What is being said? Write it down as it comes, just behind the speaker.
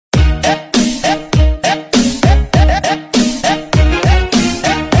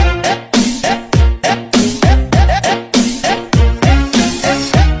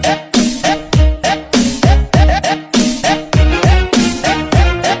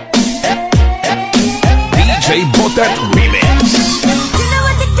Fashionista Remix. You know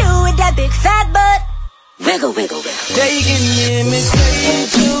what to do with that big fat butt. Wiggle, wiggle, wiggle. They can imitate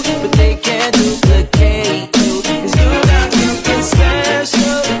you, but they can't duplicate you. 'Cause you got something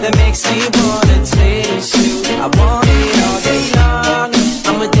special that makes me wanna taste you. I want it all day long.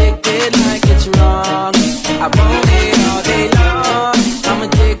 I'm addicted like it's wrong. I want it all day long. I'm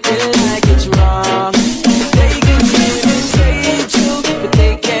addicted like it's wrong. They can imitate you, but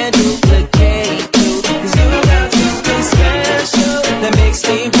they can't duplicate you. 'Cause you got something special that makes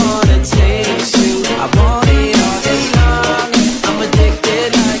me wanna taste you. I want it all day long. I'm addicted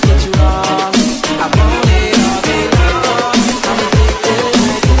like it's wrong. I want it all day long. I'm addicted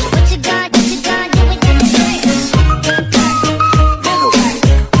like it's wrong. What you got, do with that face? What you got, do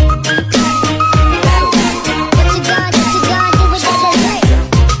with that face? What you got, do with that face? What you got, do with that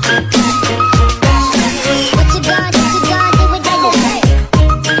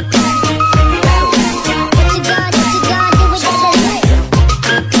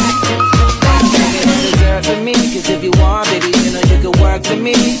Deserve for me, 'cause if you want, baby, you know you can work for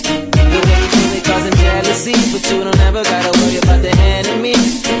me. The way you feel it causing jealousy, but you don't ever gotta worry about the enemy.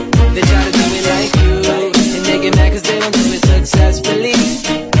 They try to do it like you, and they get mad 'cause they don't do it successfully.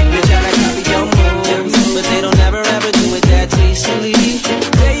 They try to copy your moves, but they don't ever ever do it that tastefully.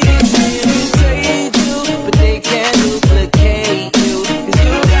 They can imitate you, but they can't duplicate you. 'Cause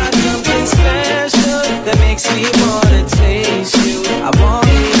you got something special that makes me wanna taste you. I want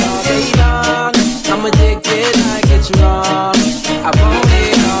it all day long. I'm addicted like it's wrong. I want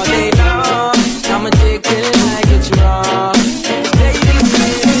it all day long. I'm addicted like it's wrong. They can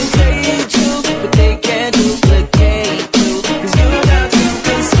imitate you, but they can't duplicate you. 'Cause you got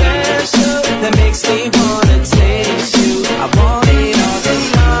something special that makes me